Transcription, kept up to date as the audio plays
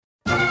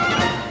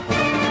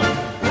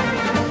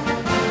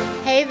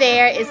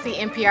there, it's the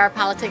NPR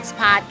Politics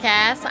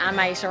Podcast. I'm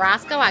Aisha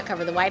Roscoe. I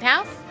cover the White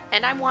House.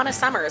 And I'm Juana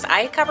Summers.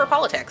 I cover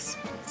politics.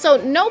 So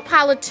no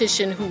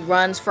politician who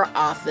runs for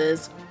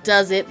office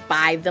does it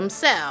by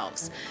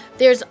themselves.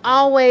 There's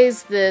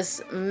always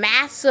this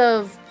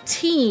massive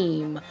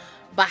team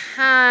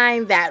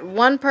behind that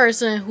one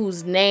person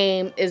whose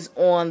name is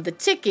on the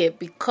ticket,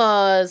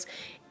 because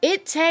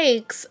it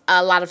takes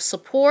a lot of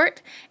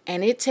support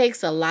and it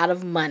takes a lot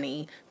of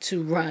money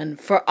to run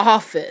for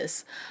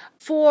office.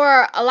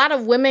 For a lot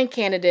of women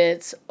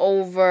candidates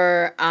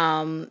over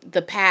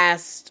the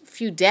past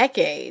few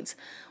decades,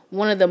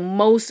 one of the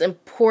most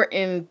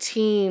important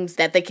teams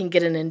that they can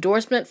get an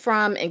endorsement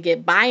from and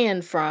get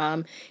buy-in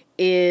from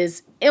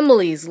is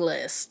Emily's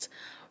List.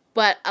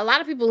 But a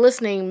lot of people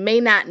listening may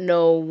not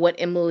know what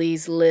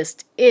Emily's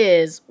List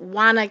is.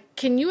 Juana,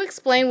 can you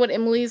explain what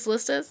Emily's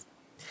List is?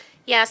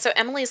 Yeah, so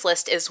Emily's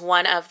List is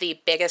one of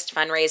the biggest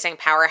fundraising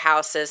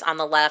powerhouses on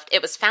the left.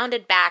 It was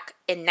founded back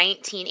in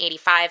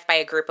 1985 by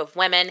a group of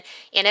women,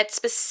 and it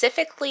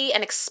specifically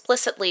and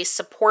explicitly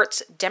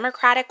supports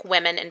Democratic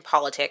women in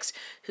politics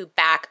who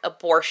back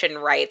abortion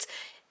rights.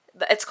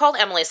 It's called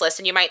Emily's List,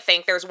 and you might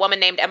think there's a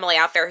woman named Emily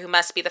out there who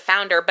must be the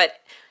founder, but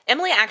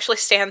Emily actually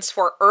stands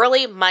for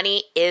Early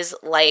Money is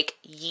Like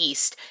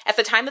Yeast. At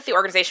the time that the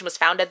organization was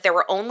founded, there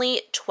were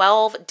only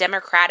 12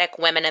 Democratic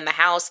women in the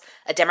House.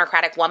 A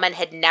Democratic woman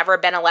had never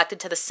been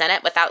elected to the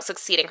Senate without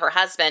succeeding her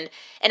husband.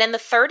 And in the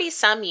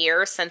 30-some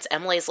years since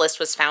Emily's List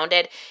was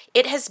founded,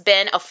 it has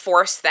been a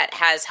force that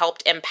has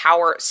helped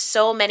empower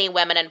so many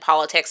women in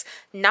politics,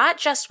 not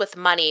just with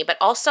money, but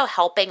also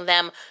helping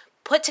them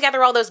put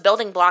together all those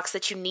building blocks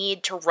that you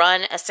need to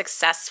run a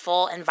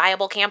successful and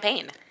viable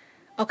campaign.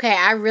 Okay,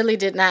 I really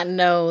did not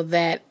know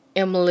that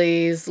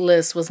Emily's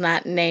List was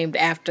not named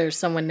after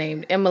someone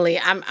named Emily.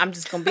 I'm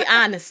just going to be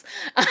honest.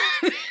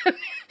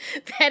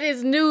 That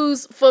is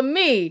news for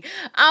me.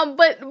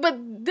 But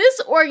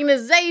this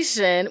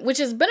organization, which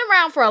has been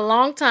around for a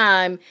long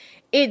time,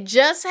 it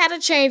just had a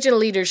change in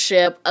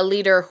leadership, a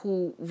leader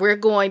who we're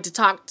going to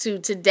talk to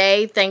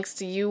today, thanks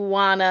to you,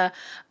 Juana.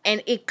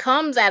 And it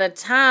comes at a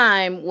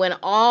time when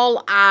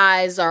all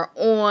eyes are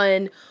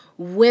on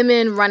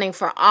women running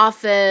for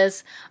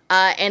office,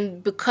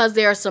 and because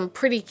there are some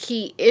pretty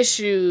key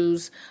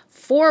issues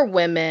for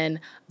women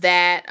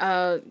that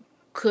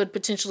could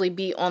potentially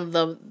be on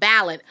the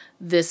ballot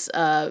this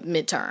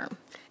midterm.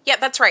 Yeah,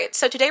 that's right.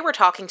 So today we're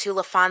talking to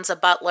LaFonza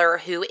Butler,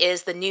 who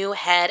is the new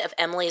head of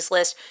Emily's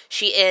List.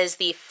 She is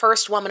the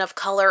first woman of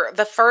color,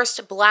 the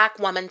first Black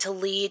woman to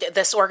lead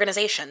this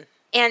organization.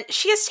 And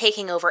she is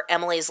taking over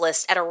Emily's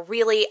List at a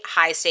really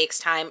high-stakes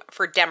time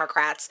for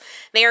Democrats.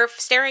 They are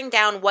staring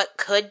down what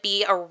could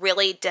be a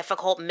really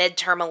difficult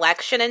midterm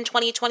election in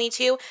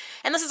 2022.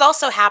 And this is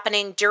also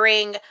happening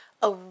during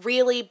a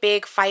really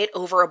big fight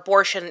over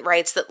abortion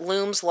rights that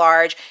looms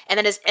large and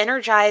that has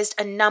energized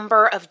a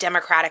number of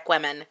Democratic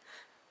women.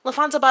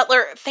 LaFonza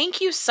Butler, thank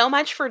you so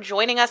much for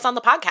joining us on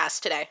the podcast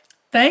today.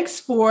 Thanks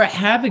for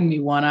having me,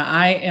 Juana.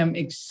 I am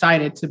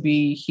excited to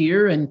be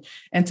here and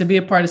to be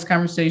a part of this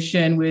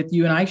conversation with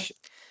you and Aisha.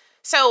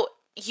 So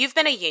you've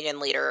been a union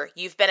leader.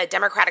 You've been a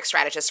Democratic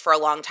strategist for a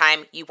long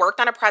time. You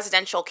worked on a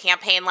presidential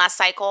campaign last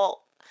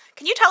cycle.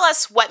 Can you tell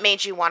us what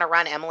made you want to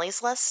run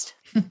Emily's List?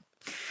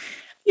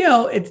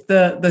 It's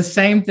the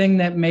same thing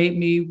that made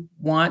me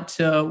want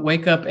to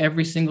wake up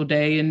every single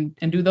day and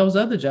do those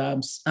other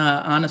jobs.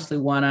 Honestly,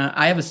 Juana,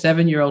 I have a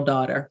 7-year-old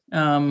daughter.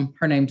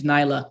 Her name's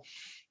Nyla.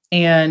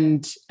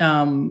 And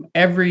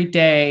every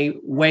day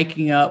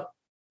waking up,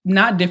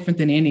 not different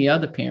than any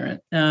other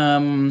parent,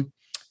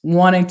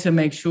 wanting to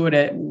make sure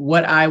that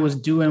what I was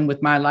doing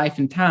with my life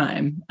and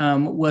time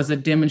was a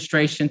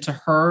demonstration to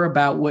her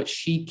about what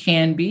she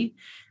can be,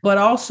 but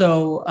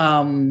also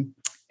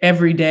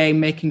every day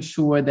making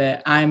sure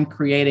that I'm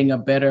creating a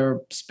better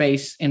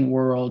space and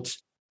world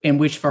in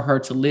which for her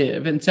to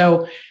live. And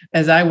so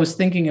as I was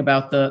thinking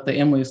about the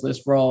Emily's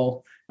List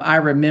role, I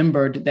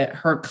remembered that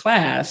her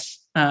class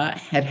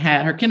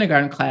her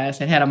kindergarten class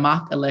had a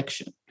mock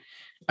election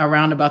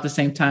around about the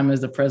same time as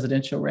the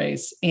presidential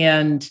race.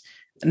 And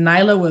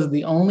Nyla was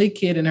the only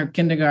kid in her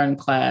kindergarten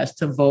class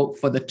to vote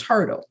for the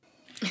turtle.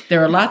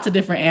 There are lots of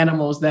different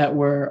animals that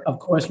were, of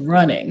course,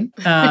 running.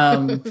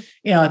 I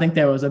think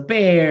there was a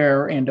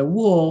bear and a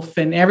wolf,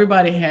 and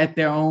everybody had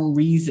their own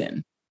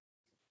reason.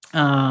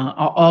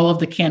 All of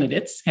the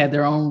candidates had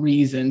their own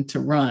reason to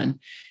run.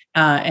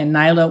 And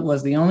Nyla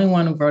was the only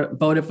one who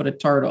voted for the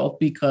turtle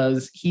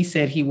because he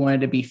said he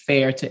wanted to be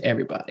fair to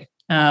everybody.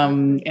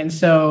 And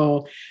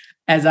so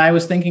as I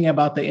was thinking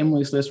about the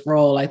Emily's List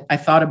role, I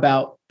thought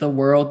about the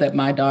world that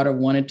my daughter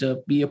wanted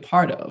to be a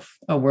part of,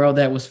 a world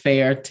that was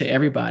fair to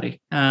everybody.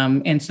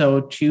 And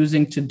so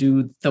choosing to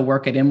do the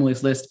work at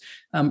Emily's List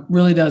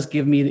really does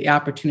give me the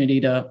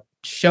opportunity to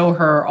show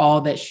her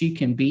all that she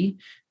can be,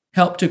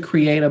 help to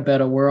create a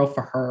better world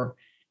for her.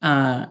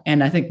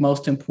 And I think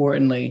most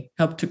importantly,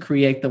 help to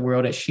create the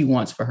world that she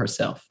wants for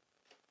herself.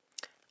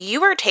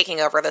 You are taking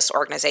over this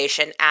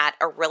organization at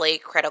a really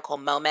critical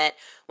moment.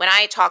 When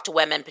I talk to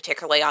women,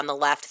 particularly on the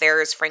left,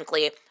 there's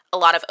frankly a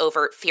lot of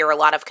overt fear, a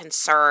lot of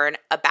concern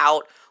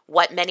about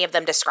what many of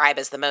them describe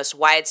as the most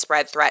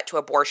widespread threat to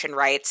abortion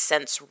rights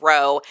since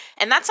Roe.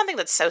 And that's something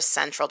that's so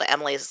central to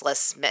Emily's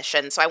List's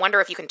mission. So I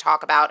wonder if you can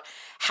talk about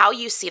how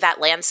you see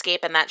that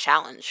landscape and that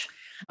challenge.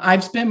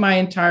 I've spent my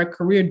entire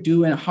career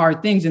doing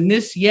hard things. And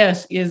this,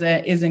 yes, is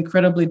an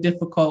incredibly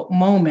difficult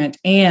moment.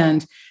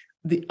 And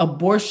the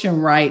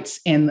abortion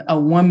rights and a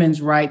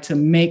woman's right to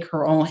make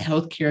her own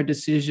healthcare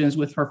decisions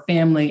with her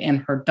family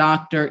and her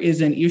doctor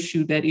is an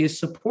issue that is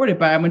supported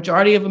by a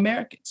majority of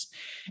Americans.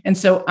 And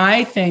so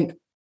I think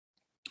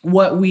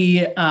what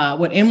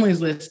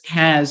Emily's List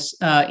has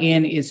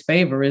in its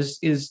favor is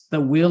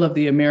the will of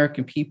the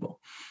American people.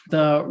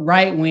 The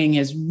right wing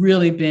has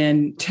really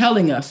been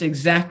telling us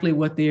exactly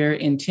what their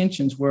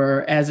intentions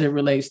were as it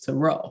relates to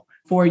Roe.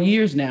 For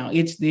years now,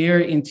 it's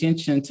their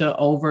intention to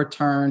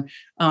overturn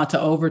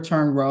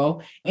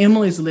Roe.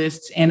 Emily's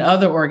List and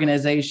other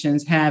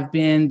organizations have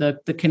been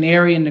the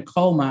canary in the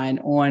coal mine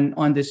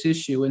on this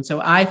issue. And so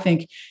I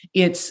think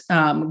it's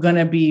going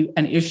to be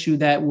an issue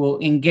that will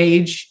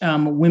engage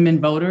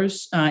women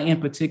voters in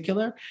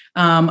particular.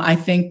 I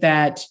think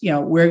that,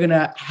 we're going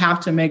to have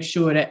to make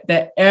sure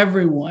that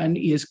everyone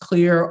is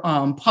clear,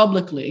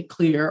 publicly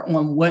clear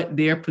on what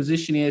their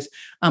position is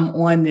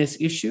on this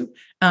issue.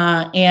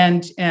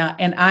 And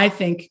I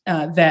think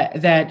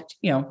that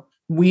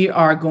we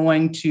are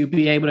going to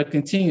be able to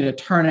continue to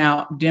turn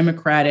out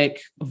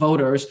Democratic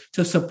voters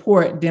to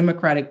support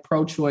Democratic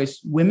pro-choice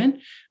women,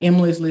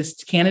 Emily's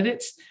List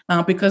candidates,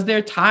 because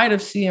they're tired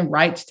of seeing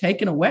rights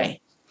taken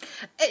away.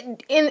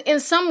 In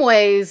some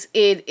ways,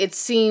 it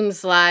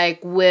seems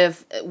like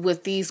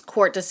with these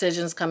court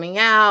decisions coming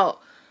out,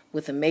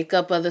 with the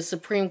makeup of the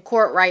Supreme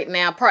Court right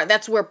now,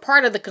 that's where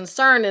part of the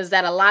concern is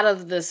that a lot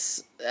of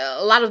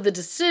the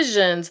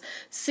decisions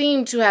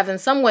seem to have, in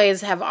some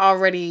ways, have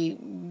already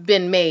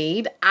been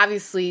made.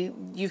 Obviously,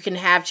 you can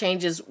have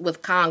changes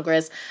with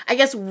Congress. I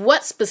guess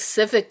what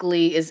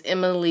specifically is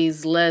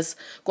Emily's List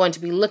going to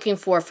be looking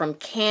for from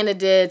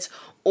candidates,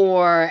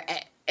 or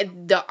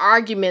the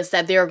arguments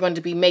that they're going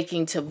to be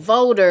making to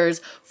voters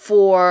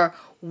for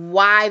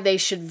why they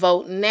should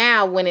vote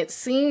now, when it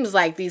seems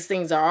like these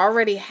things are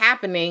already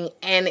happening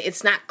and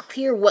it's not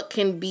clear what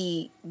can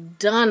be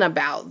done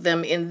about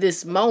them in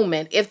this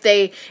moment if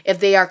they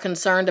are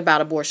concerned about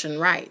abortion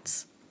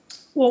rights?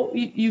 Well,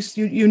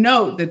 you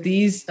know that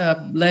these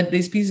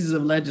pieces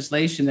of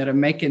legislation that are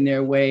making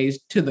their ways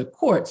to the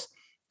courts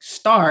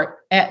start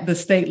at the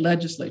state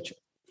legislature.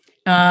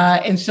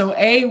 And so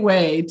a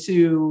way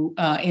to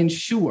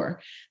ensure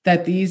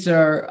that these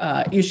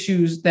are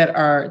issues that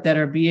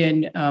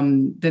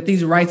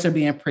these rights are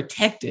being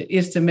protected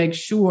is to make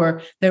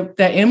sure that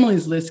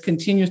Emily's List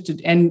continues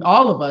to, and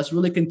all of us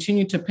really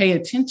continue to pay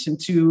attention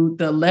to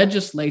the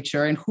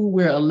legislature and who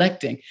we're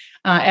electing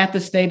at the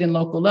state and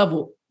local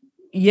level.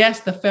 Yes,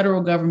 the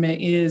federal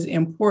government is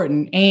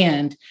important,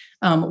 and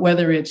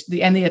whether it's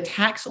the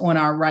attacks on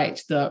our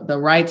rights, the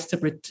rights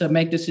to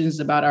make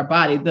decisions about our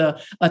body,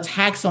 the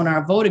attacks on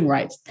our voting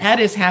rights, that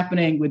is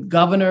happening with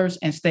governors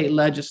and state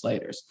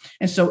legislators.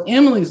 And so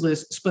Emily's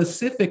List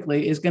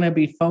specifically is going to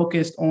be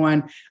focused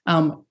on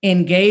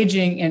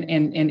engaging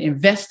and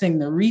investing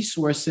the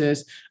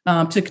resources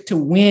to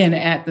win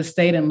at the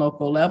state and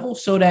local level,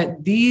 so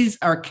that these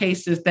are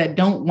cases that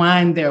don't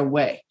wind their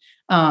way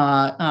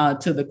to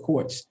the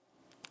courts.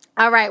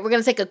 All right, we're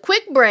going to take a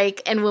quick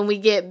break, and when we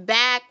get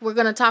back, we're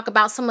going to talk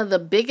about some of the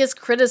biggest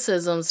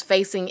criticisms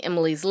facing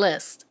Emily's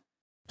List.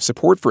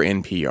 Support for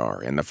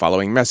NPR and the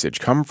following message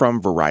come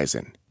from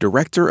Verizon.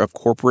 Director of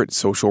Corporate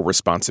Social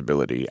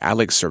Responsibility,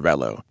 Alex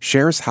Cervello,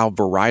 shares how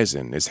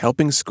Verizon is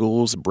helping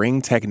schools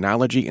bring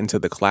technology into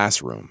the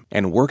classroom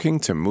and working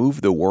to move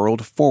the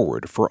world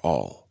forward for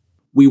all.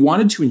 We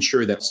wanted to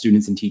ensure that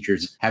students and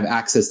teachers have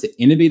access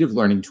to innovative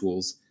learning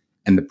tools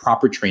and the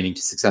proper training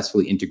to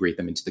successfully integrate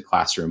them into the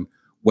classroom,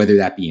 whether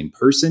that be in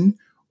person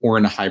or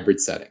in a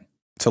hybrid setting.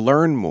 To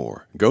learn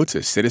more, go to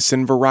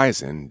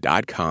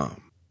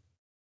citizenverizon.com.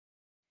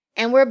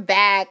 And we're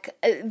back.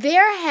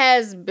 There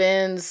has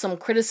been some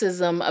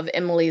criticism of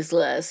Emily's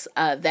List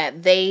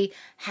that they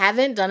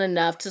haven't done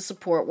enough to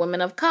support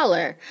women of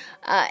color.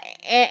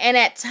 And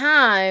at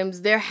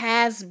times, there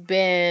has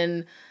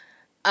been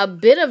a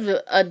bit of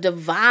a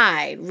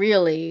divide,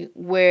 really,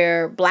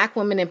 where Black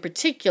women in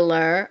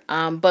particular,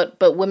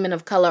 but women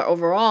of color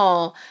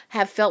overall,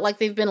 have felt like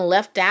they've been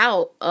left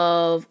out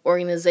of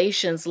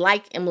organizations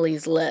like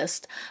Emily's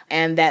List,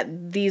 and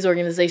that these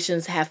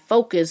organizations have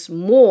focused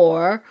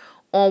more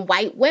on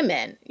white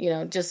women,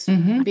 just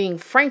being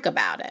frank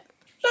about it.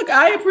 Look,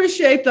 I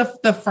appreciate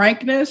the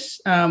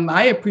frankness.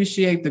 I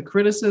appreciate the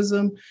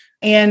criticism.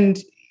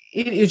 And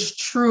it is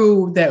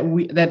true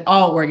that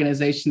all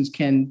organizations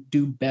can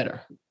do better.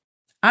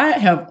 I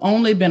have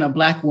only been a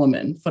Black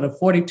woman for the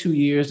 42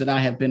 years that I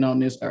have been on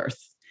this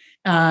earth.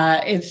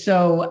 And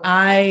so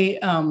I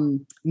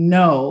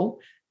know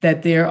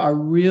that there are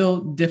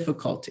real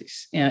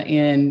difficulties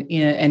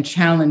and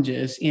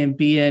challenges in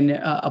being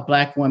a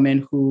Black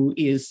woman who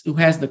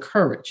has the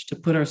courage to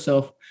put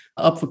herself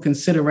up for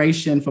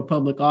consideration for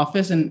public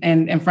office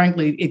and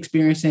frankly,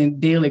 experiencing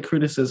daily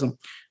criticism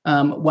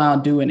while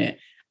doing it.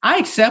 I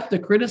accept the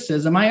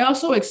criticism. I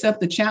also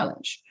accept the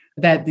challenge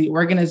that the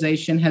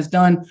organization has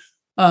done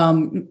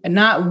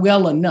not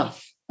well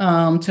enough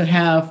to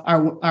have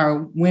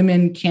our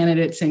women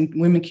candidates and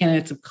women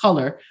candidates of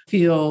color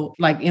feel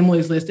like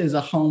Emily's List is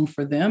a home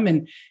for them.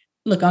 And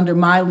look, under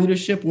my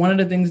leadership, one of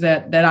the things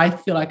that I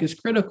feel like is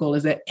critical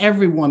is that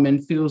every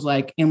woman feels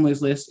like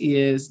Emily's List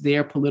is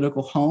their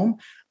political home.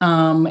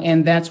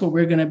 And that's what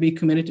we're going to be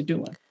committed to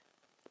doing.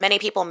 Many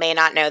people may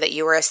not know that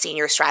you were a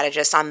senior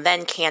strategist on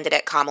then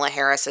candidate Kamala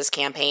Harris's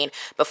campaign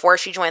before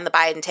she joined the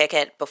Biden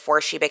ticket,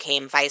 before she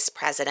became vice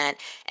president.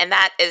 And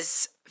that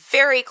is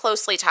very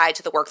closely tied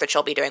to the work that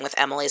you'll be doing with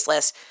Emily's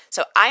List.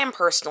 So I am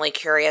personally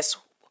curious,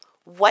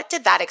 what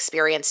did that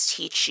experience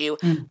teach you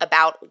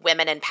about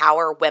women in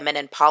power, women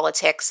in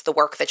politics, the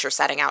work that you're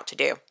setting out to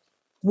do?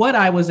 What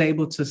I was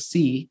able to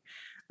see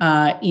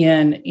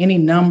in any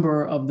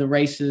number of the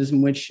races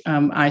in which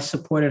I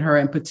supported her,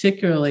 and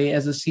particularly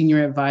as a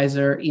senior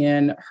advisor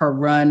in her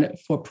run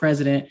for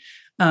president,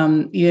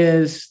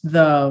 is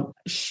the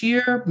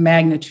sheer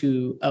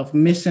magnitude of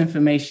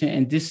misinformation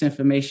and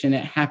disinformation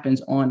that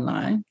happens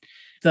online.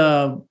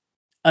 The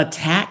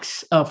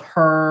attacks of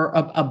her,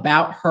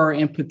 about her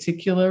in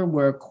particular,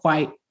 were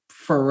quite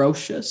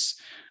ferocious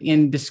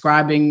in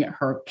describing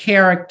her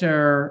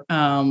character,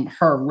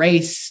 her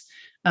race,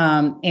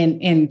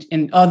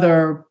 and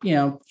other,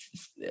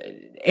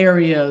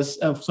 areas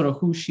of sort of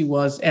who she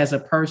was as a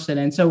person.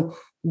 And so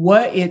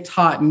what it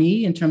taught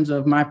me in terms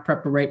of my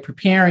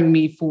preparing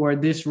me for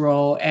this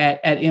role at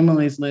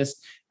Emily's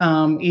List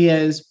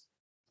is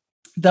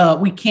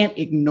we can't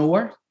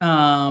ignore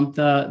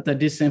the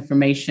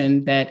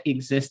disinformation that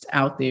exists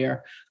out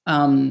there.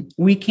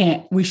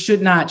 We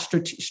should not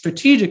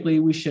strategically,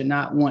 we should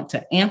not want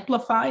to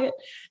amplify it.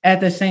 At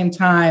the same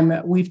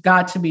time, we've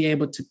got to be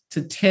able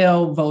to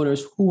tell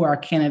voters who our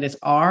candidates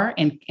are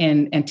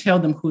and tell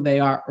them who they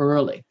are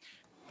early.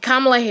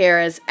 Kamala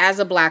Harris, as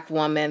a Black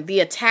woman,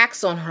 the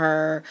attacks on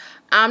her,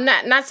 I'm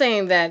not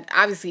saying that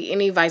obviously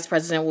any vice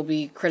president will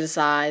be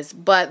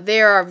criticized, but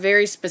there are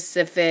very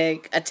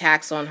specific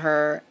attacks on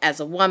her as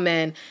a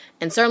woman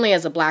and certainly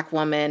as a Black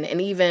woman. And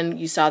even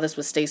you saw this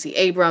with Stacey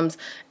Abrams,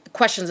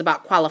 questions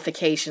about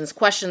qualifications,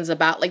 questions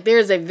about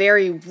there's a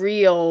very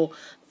real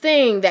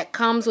thing that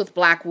comes with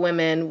Black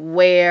women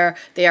where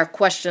they are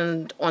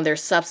questioned on their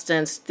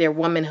substance, their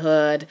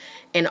womanhood,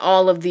 and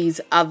all of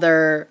these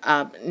other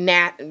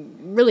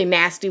really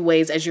nasty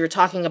ways, as you're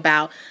talking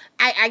about.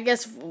 I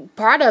guess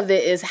part of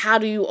it is, how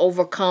do you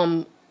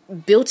overcome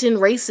built-in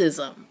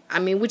racism?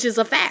 Which is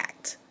a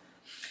fact.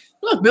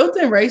 Look,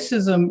 built-in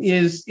racism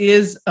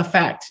is a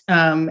fact.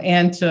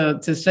 And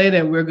to say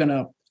that we're going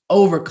to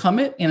overcome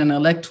it in an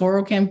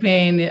electoral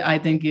campaign, I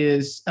think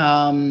is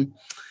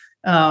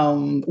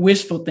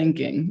wishful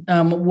thinking.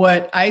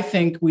 What I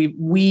think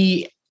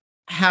we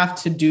have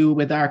to do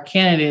with our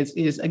candidates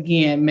is,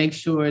 again, make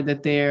sure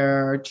that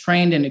they're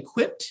trained and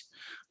equipped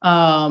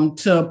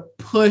to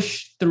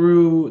push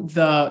through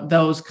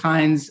those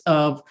kinds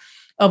of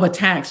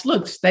attacks.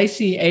 Look,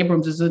 Stacey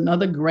Abrams is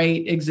another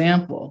great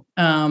example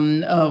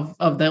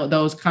of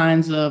those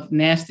kinds of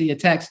nasty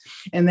attacks.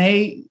 And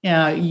they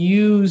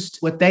used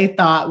what they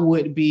thought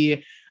would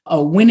be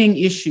a winning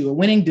issue, a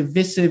winning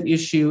divisive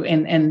issue,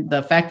 and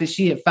the fact that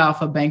she had filed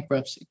for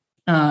bankruptcy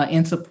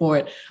in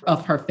support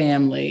of her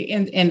family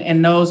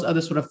and those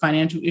other sort of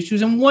financial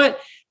issues. And what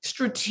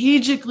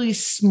strategically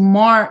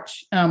smart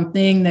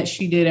thing that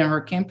she did in her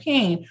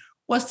campaign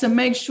was to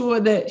make sure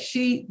that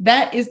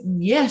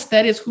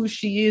that is who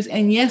she is.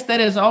 And yes, that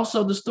is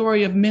also the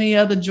story of many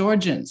other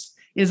Georgians.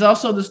 Is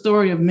also the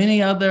story of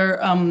many other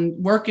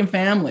working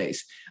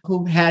families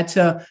who had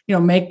to,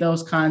 make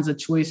those kinds of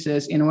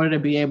choices in order to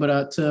be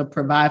able to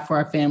provide for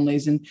our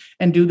families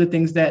and do the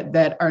things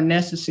that are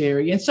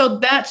necessary. And so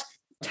that's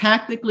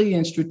tactically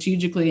and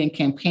strategically in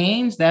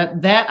campaigns,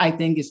 that I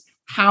think is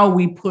how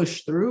we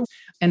push through.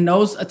 And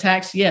those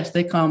attacks, yes,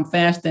 they come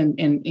fast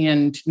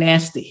and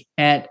nasty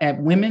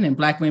at women and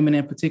Black women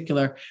in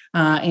particular,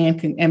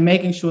 and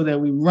making sure that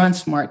we run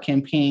smart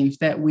campaigns,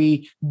 that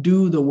we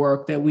do the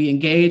work, that we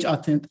engage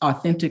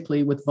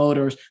authentically with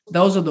voters.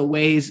 Those are the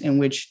ways in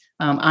which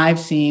I've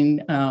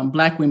seen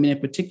Black women in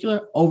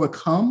particular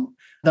overcome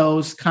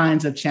those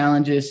kinds of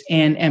challenges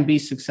and be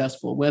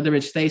successful, whether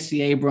it's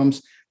Stacey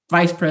Abrams,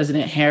 Vice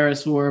President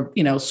Harris, or,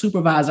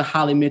 Supervisor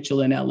Holly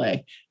Mitchell in LA.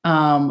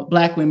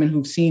 Black women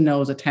who've seen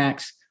those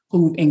attacks,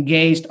 who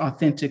engaged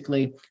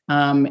authentically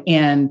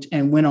and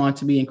went on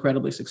to be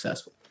incredibly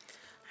successful.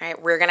 All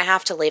right, we're going to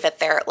have to leave it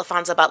there.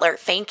 LaFonza Butler,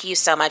 thank you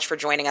so much for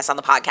joining us on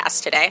the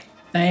podcast today.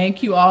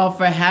 Thank you all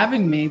for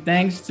having me.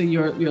 Thanks to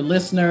your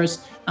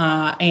listeners.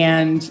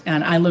 And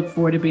I look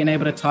forward to being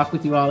able to talk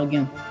with you all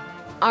again.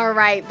 All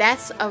right,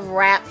 that's a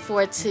wrap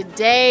for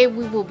today.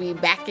 We will be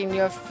back in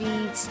your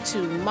feeds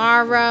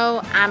tomorrow.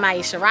 I'm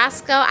Aisha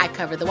Roscoe. I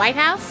cover the White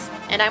House.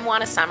 And I'm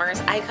Juana Summers.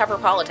 I cover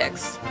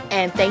politics.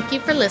 And thank you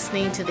for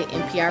listening to the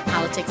NPR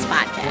Politics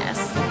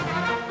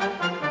Podcast.